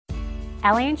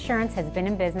LA Insurance has been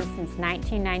in business since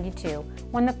 1992,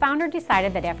 when the founder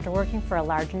decided that after working for a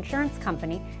large insurance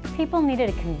company, people needed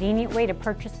a convenient way to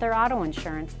purchase their auto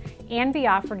insurance and be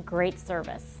offered great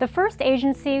service. The first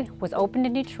agency was opened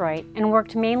in Detroit and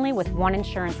worked mainly with one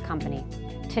insurance company.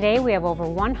 Today we have over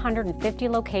 150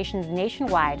 locations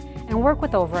nationwide and work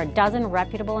with over a dozen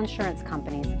reputable insurance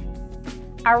companies.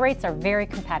 Our rates are very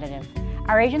competitive.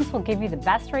 Our agents will give you the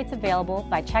best rates available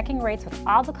by checking rates with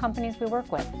all the companies we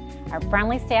work with. Our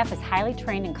friendly staff is highly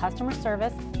trained in customer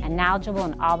service and knowledgeable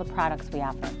in all the products we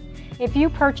offer. If you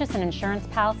purchase an insurance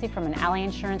policy from an LA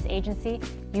Insurance agency,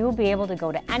 you will be able to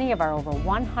go to any of our over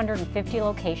 150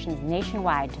 locations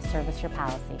nationwide to service your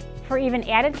policy. For even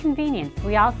added convenience,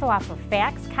 we also offer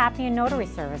fax, copy, and notary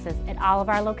services at all of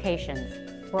our locations.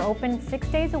 We're open 6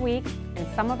 days a week, and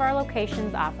some of our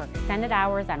locations offer extended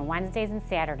hours on Wednesdays and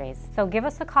Saturdays. So give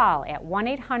us a call at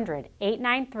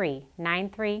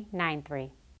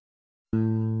 1-800-893-9393.